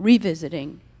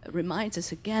 revisiting reminds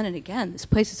us again and again, this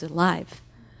place is alive.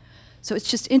 So it's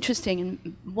just interesting,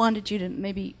 and wanted you to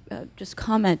maybe just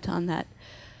comment on that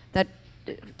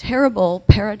terrible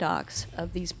paradox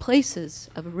of these places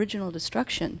of original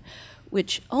destruction,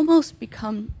 which almost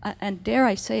become, and dare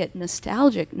I say it,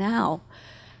 nostalgic now.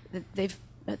 That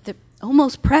they're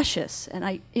almost precious, and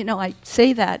I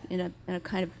say that in a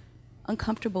kind of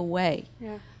uncomfortable way,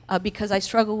 because I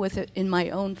struggle with it in my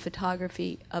own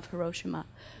photography of Hiroshima,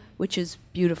 which is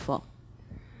beautiful.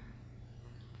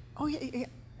 Oh yeah.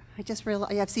 I just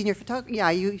realized, I've seen your photography. Yeah,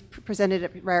 you presented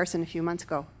at Ryerson a few months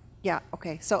ago. Yeah,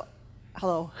 okay, so,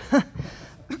 hello.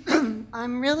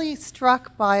 I'm really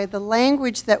struck by the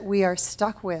language that we are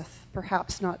stuck with,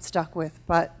 perhaps not stuck with,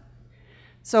 but,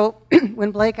 so when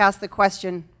Blake asked the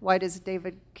question, why does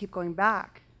David keep going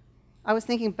back? I was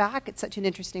thinking back, it's such an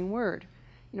interesting word.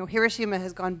 Hiroshima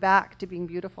has gone back to being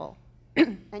beautiful,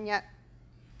 and yet,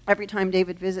 every time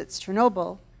David visits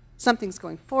Chernobyl, something's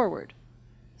going forward.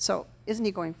 So isn't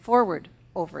he going forward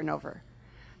over and over?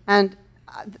 And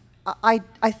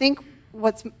I think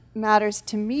what matters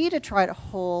to me to try to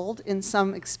hold in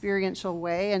some experiential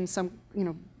way and some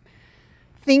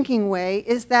thinking way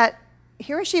is that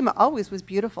Hiroshima always was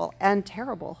beautiful and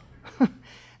terrible.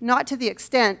 Not to the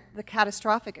extent, the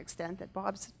catastrophic extent that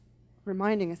Bob's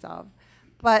reminding us of.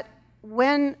 But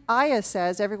when Aya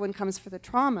says everyone comes for the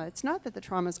trauma, it's not that the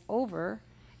trauma's over.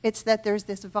 It's that there's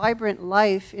this vibrant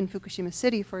life in Fukushima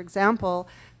City, for example.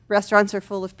 Restaurants are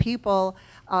full of people.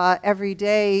 Every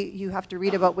day you have to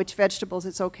read about which vegetables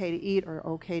it's okay to eat or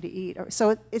okay to eat.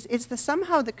 So it's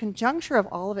somehow the conjuncture of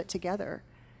all of it together,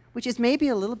 which is maybe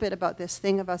a little bit about this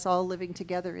thing of us all living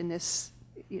together in this,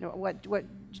 what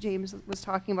James was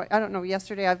talking about. I don't know,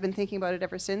 yesterday I've been thinking about it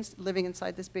ever since, living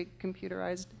inside this big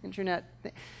computerized internet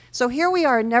thing. So here we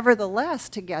are nevertheless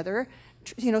together,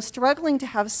 struggling to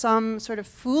have some sort of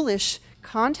foolish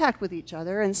contact with each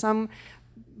other and some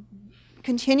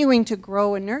continuing to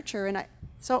grow and nurture. And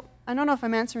so I don't know if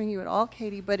I'm answering you at all,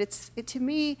 Katie, but to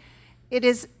me, it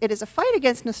is a fight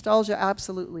against nostalgia,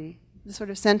 absolutely. The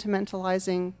sort of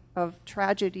sentimentalizing of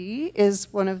tragedy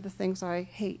is one of the things I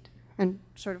hate and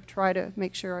sort of try to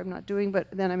make sure I'm not doing, but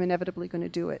then I'm inevitably going to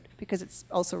do it because it's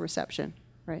also reception,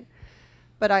 right?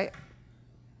 But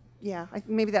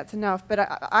maybe that's enough. But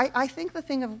I think the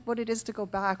thing of what it is to go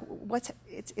back,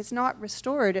 it's not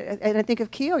restored. And I think of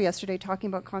Keo yesterday talking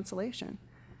about consolation.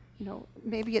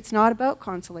 Maybe it's not about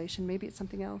consolation. Maybe it's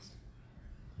something else.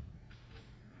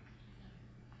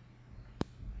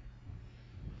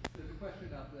 There's a question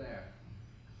up there.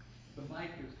 The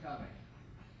mic is coming.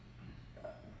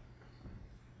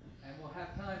 And we'll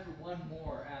have time for one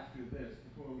more after this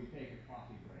before we take a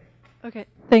coffee break. Okay.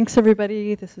 Thanks,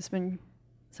 everybody. This has been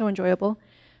so enjoyable.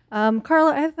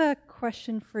 Karla, I have a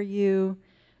question for you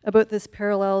about this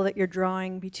parallel that you're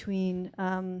drawing between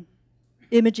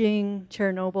imaging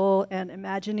Chernobyl and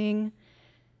imagining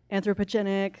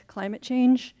anthropogenic climate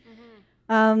change.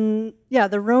 Mm-hmm.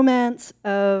 The romance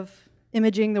of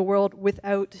imaging the world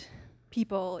without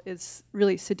people is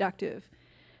really seductive.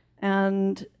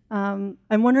 And I'm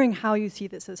wondering how you see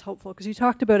this as hopeful, because you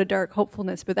talked about a dark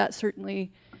hopefulness, but that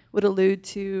certainly would allude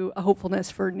to a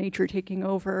hopefulness for nature taking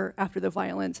over after the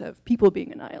violence of people being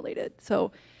annihilated.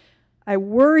 So I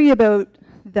worry about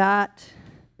that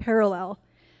parallel.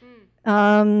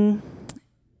 And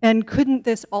couldn't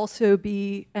this also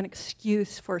be an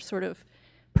excuse for sort of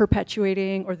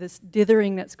perpetuating or this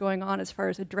dithering that's going on as far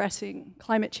as addressing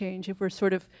climate change? If we're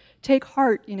sort of take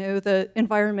heart, the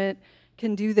environment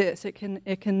can do this. It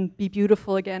can be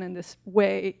beautiful again in this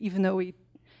way, even though we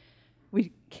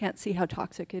can't see how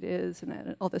toxic it is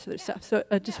and all this other stuff. So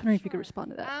just wondering if you could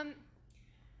respond to that.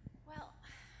 Well,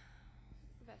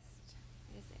 best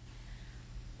way to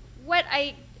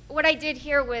say. What I did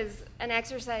here was an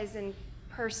exercise in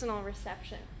personal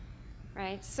reception,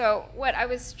 right? So what I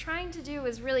was trying to do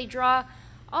was really draw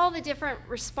all the different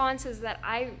responses that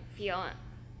I feel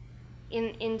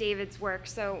in David's work.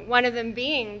 So one of them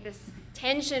being this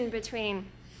tension between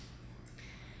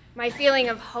my feeling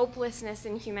of hopelessness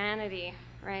in humanity,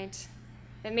 right?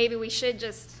 That maybe we should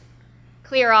just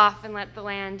clear off and let the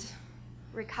land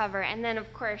recover. And then,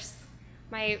 of course,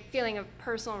 my feeling of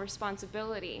personal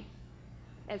responsibility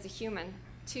as a human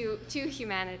to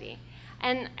humanity.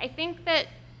 And I think that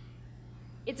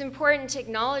it's important to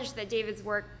acknowledge that David's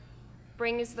work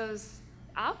brings those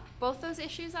up, both those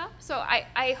issues up. So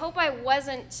I hope I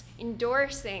wasn't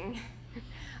endorsing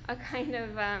a kind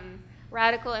of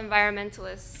radical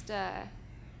environmentalist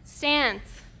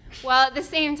stance, while at the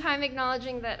same time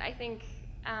acknowledging that I think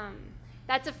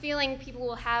that's a feeling people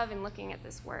will have in looking at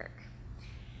this work.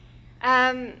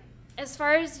 As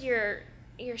far as your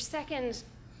second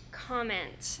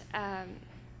comment,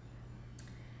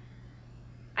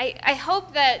 I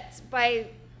hope that by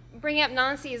bringing up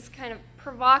Nancy's kind of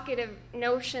provocative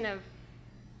notion of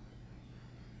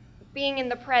being in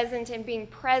the present and being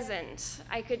present,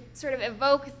 I could sort of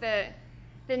evoke the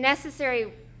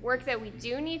necessary work that we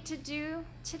do need to do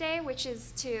today, which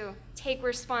is to take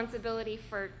responsibility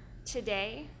for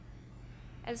today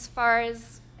as far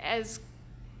as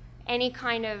any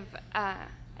kind of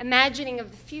imagining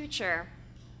of the future.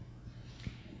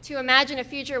 To imagine a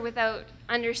future without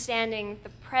understanding the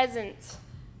present's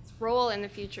role in the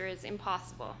future is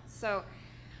impossible. So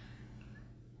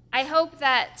I hope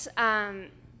that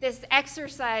this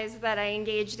exercise that I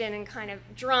engaged in and kind of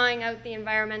drawing out the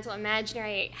environmental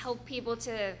imaginary helped people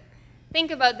to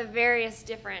think about the various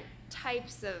different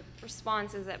types of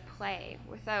responses at play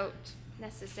without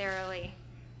necessarily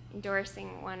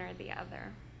endorsing one or the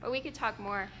other. But we could talk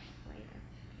more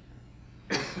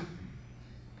later.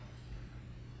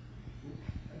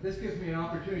 This gives me an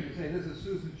opportunity to say this is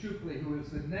Susan Chupley, who is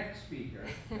the next speaker.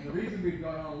 And the reason we've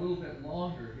gone on a little bit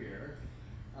longer here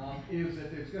is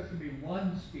that there's just going to be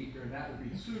one speaker, and that will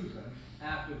be Susan,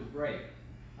 after the break.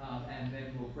 And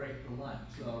then we'll break for lunch.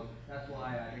 So that's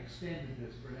why I extended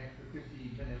this for an extra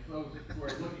 15 minutes. Those who are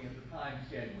looking at the time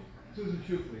schedule. Susan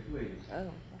Chupley, please.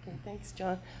 Oh, okay. Thanks,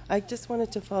 John. I just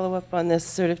wanted to follow up on this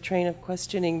sort of train of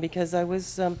questioning because I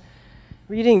was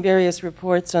reading various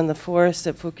reports on the forests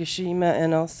at Fukushima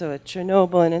and also at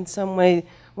Chernobyl, and in some way,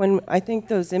 when I think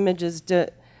those images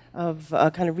of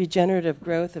kind of regenerative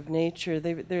growth of nature,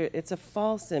 it's a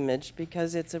false image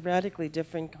because it's a radically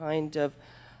different kind of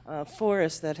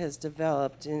forest that has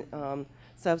developed in,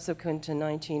 subsequent to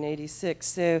 1986.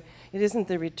 So it isn't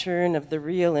the return of the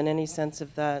real in any sense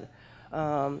of that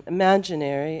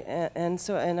imaginary. And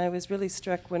I was really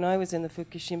struck when I was in the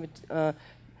Fukushima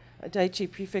Daiichi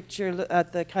prefecture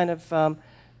at the kind of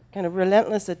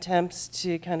relentless attempts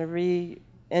to kind of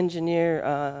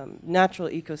re-engineer natural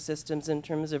ecosystems in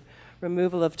terms of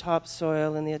removal of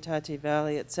topsoil in the Atati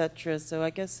Valley, etc. So I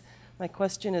guess my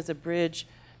question is a bridge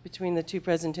between the two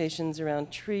presentations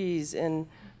around trees, and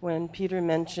when Peter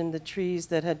mentioned the trees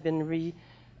that had been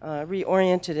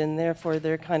reoriented and therefore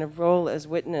their kind of role as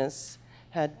witness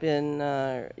had been,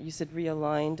 you said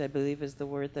realigned, I believe is the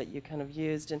word that you kind of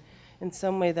used. And in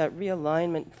some way that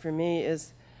realignment for me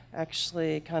is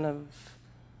actually kind of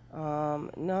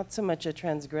not so much a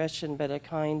transgression, but a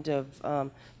kind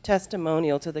of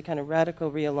testimonial to the kind of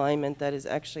radical realignment that is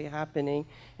actually happening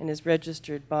and is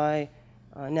registered by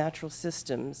natural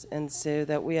systems. And so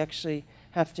that we actually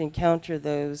have to encounter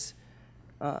those,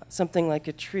 something like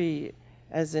a tree,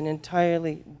 as an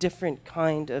entirely different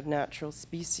kind of natural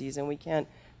species, and we can't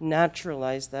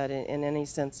naturalize that in any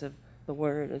sense of the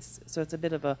word. So it's a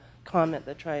bit of a comment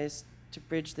that tries to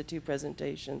bridge the two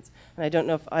presentations. And I don't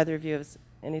know if either of you have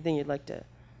anything you'd like to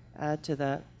add to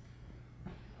that.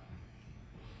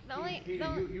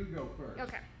 Peter, you go first.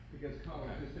 Okay. Because Karla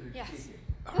just finished speaking.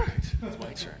 All right, it's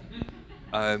my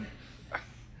turn.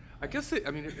 I guess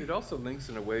it also links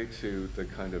in a way to the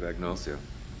kind of agnosia,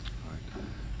 right?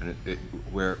 And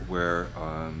where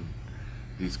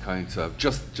these kinds of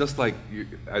just like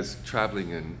as traveling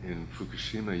in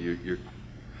Fukushima, you're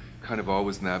kind of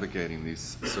always navigating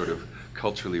these sort of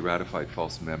culturally ratified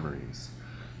false memories,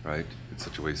 right? In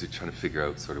such a way as you're trying to figure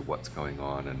out sort of what's going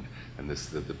on, and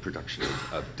the production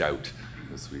of doubt,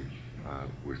 as we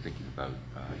were thinking about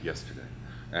yesterday.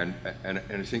 And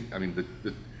I think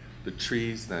the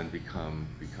trees then become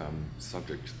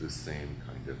subject to the same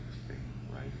kind of thing,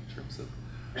 right? In terms of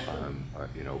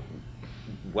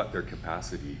what their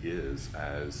capacity is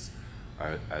as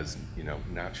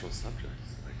natural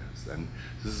subjects, I guess. And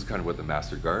this is kind of what the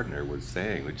master gardener was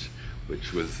saying, which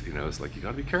was, it's like, you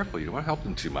got to be careful. You don't want to help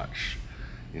them too much.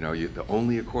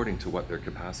 Only according to what their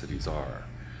capacities are.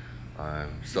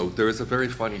 So there is a very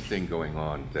funny thing going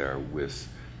on there with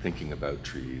thinking about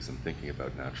trees and thinking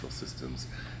about natural systems,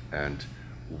 and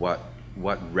what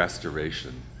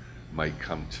restoration might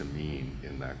come to mean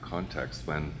in that context,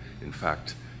 when in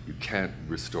fact you can't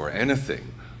restore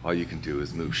anything. All you can do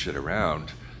is move shit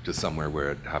around to somewhere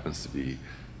where it happens to be,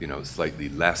 you know, slightly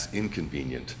less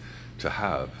inconvenient to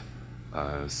have.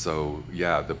 So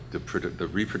yeah, the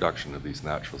reproduction of these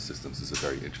natural systems is a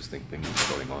very interesting thing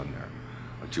that's going on there.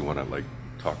 Do you want to like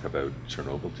talk about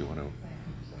Chernobyl? Do you want to?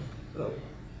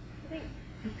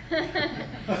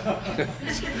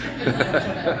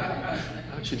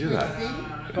 How'd you do that?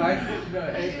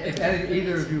 If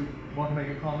either of you want to make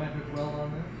a comment as well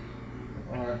on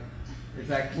this, or is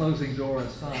that closing door a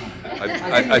sign?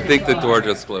 I think the door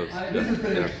just closed. This has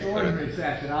been an extraordinary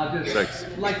session. I'll just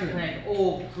like to thank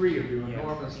all three of you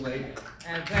enormously,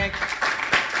 and thank.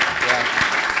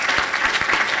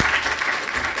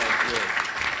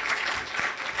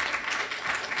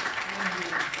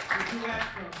 The duet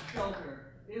from Shelter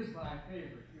is my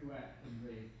favorite duet in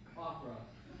the opera.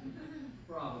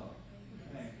 Bravo.